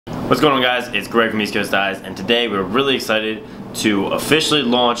What's going on, guys? It's Greg from East Coast Dyes, and today we're really excited to officially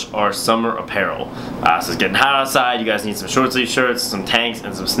launch our summer apparel. So it's getting hot outside. You guys need some short sleeve shirts, some tanks,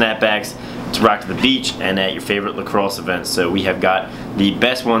 and some snapbacks to rock to the beach and at your favorite lacrosse events. So we have got the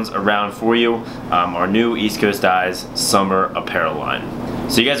best ones around for you, our new East Coast Dyes summer apparel line.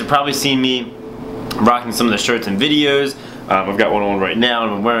 So you guys have probably seen me rocking some of the shirts and videos. I've got one on right now,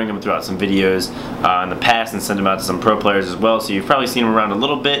 and I'm wearing them throughout some videos in the past and sent them out to some pro players as well. So you've probably seen them around a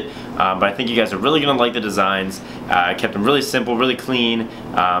little bit, but I think you guys are really going to like the designs. I kept them really simple, really clean,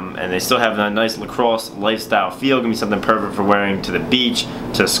 and they still have a nice lacrosse lifestyle feel. Give me something perfect for wearing to the beach,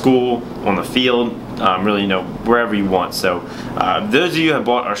 to school, on the field, really, wherever you want. So those of you who have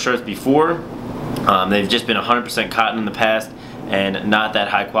bought our shirts before, they've just been 100% cotton in the past and not that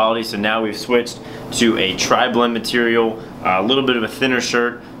high quality. So now we've switched to a tri-blend material, a little bit of a thinner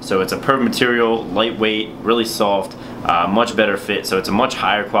shirt, so it's a perfect material, lightweight, really soft, much better fit, so it's a much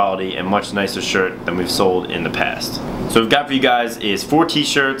higher quality and much nicer shirt than we've sold in the past. So what we've got for you guys is 4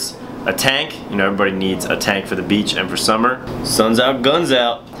 t-shirts, a tank, everybody needs a tank for the beach and for summer, sun's out, guns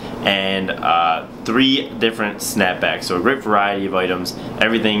out, and 3 different snapbacks. So a great variety of items.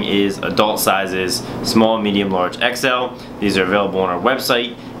 Everything is adult sizes, small, medium, large, XL. These are available on our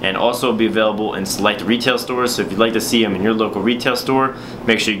website and also be available in select retail stores. So if you'd like to see them in your local retail store,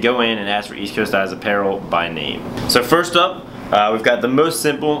 make sure you go in and ask for East Coast Dyes Apparel by name. So first up, we've got the most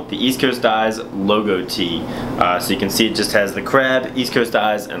simple, the East Coast Dyes logo tee. So you can see it just has the crab, East Coast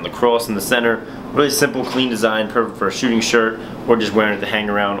Dyes, and lacrosse in the center. Really simple, clean design, perfect for a shooting shirt or just wearing it to hang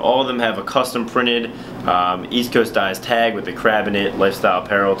around. All of them have a custom printed East Coast Dyes tag with the crab in it. Lifestyle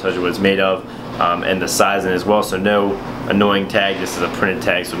apparel tells you what it's made of, and the size in it as well. So no annoying tag. This is a printed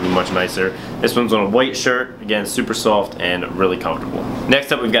tag, so it'll be much nicer. This one's on a white shirt. Again, super soft and really comfortable.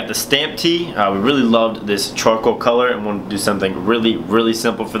 Next up, we've got the stamp tee. We really loved this charcoal color and wanted to do something really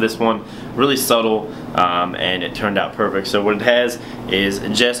simple for this one. Really subtle, and it turned out perfect. So what it has is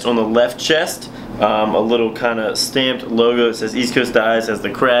just on the left chest, a little kind of stamped logo. It says East Coast Dyes, has the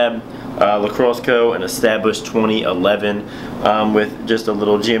crab, Lacrosse Co. and established 2011, with just a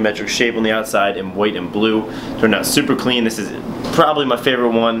little geometric shape on the outside in white and blue. Turned out super clean. This is probably my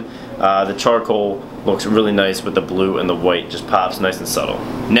favorite one. The charcoal looks really nice with the blue and the white, just pops nice and subtle.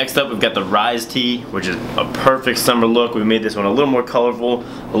 Next up, we've got the Rise tee, which is a perfect summer look. We made this one a little more colorful,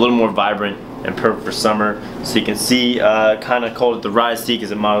 a little more vibrant, and perfect for summer. So you can see, kind of called it the Rise tee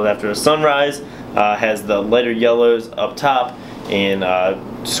because it modeled after a sunrise. Has the lighter yellows up top in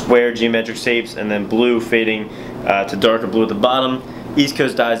square geometric shapes, and then blue fading to darker blue at the bottom. East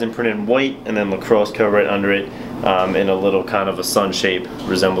Coast Dyes imprinted in white, and then Lacrosse Co. right under it in a little kind of a sun shape.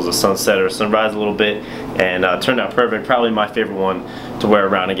 Resembles a sunset or a sunrise a little bit, and turned out perfect. Probably my favorite one to wear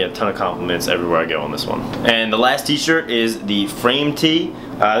around and get a ton of compliments everywhere I go on this one. And the last t-shirt is the Frame tee.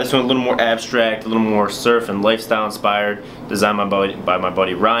 This one a little more abstract, a little more surf and lifestyle inspired, designed by my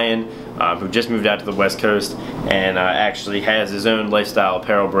buddy Ryan, who just moved out to the West Coast and actually has his own lifestyle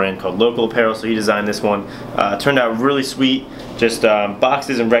apparel brand called Local Apparel, so he designed this one. Turned out really sweet, just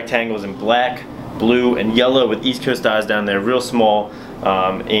boxes and rectangles in black, blue, and yellow with East Coast Dyes down there, real small,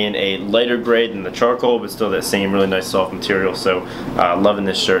 in a lighter gray than the charcoal, but still that same really nice soft material. So loving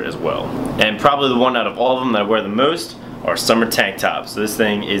this shirt as well. And probably the one out of all of them that I wear the most are summer tank tops. So this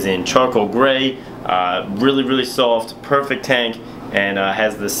thing is in charcoal gray, really soft, perfect tank, and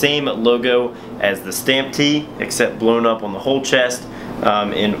has the same logo as the stamp tee, except blown up on the whole chest,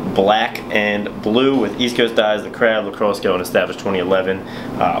 in black and blue with East Coast Dyes, the crab, Lacrosse Co. and established 2011.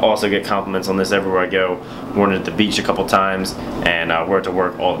 Also get compliments on this everywhere I go. Worn it at the beach a couple times, and wear it to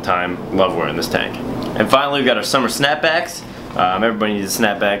work all the time. Love wearing this tank. And finally, we've got our summer snapbacks. Everybody needs a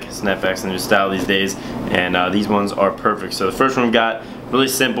snapback. Snapback's the new style these days, and these ones are perfect. So the first one we've got, really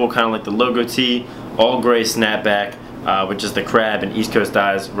simple, kind of like the logo tee, all gray snapback, with just the crab and East Coast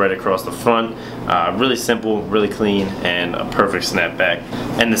Dyes right across the front. Really simple, really clean, and a perfect snapback.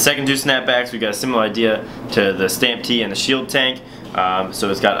 And the second 2 snapbacks, we got a similar idea to the stamp tee and the shield tank. So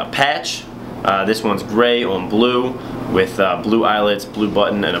it's got a patch. This one's gray on blue with blue eyelets, blue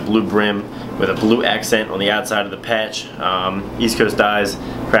button, and a blue brim with a blue accent on the outside of the patch. East Coast Dyes,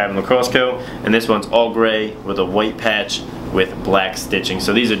 crab, and Lacrosse Co. And this one's all gray with a white patch with black stitching.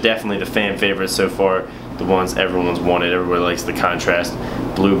 So these are definitely the fan favorites so far, the ones everyone's wanted. Everybody likes the contrast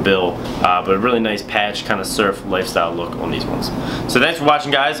blue bill, but a really nice patch, kind of surf lifestyle look on these ones. So thanks for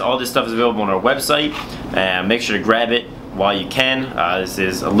watching, guys. All this stuff is available on our website, and make sure to grab it while you can. This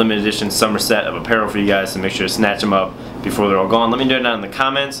is a limited edition summer set of apparel for you guys, so make sure to snatch them up before they're all gone. Let me know down in the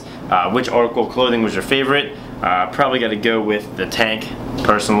comments which article of clothing was your favorite. Probably got to go with the tank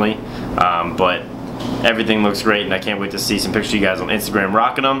personally, but Everything looks great, and I can't wait to see some pictures of you guys on Instagram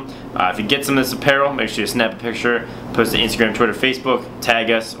rocking them. If you get some of this apparel, make sure you snap a picture, post to Instagram, Twitter, Facebook,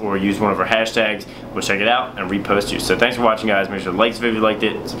 tag us, or use one of our hashtags. We'll check it out and repost you. So thanks for watching, guys. Make sure to like this video if you liked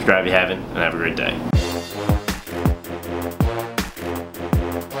it, subscribe if you haven't, and have a great day.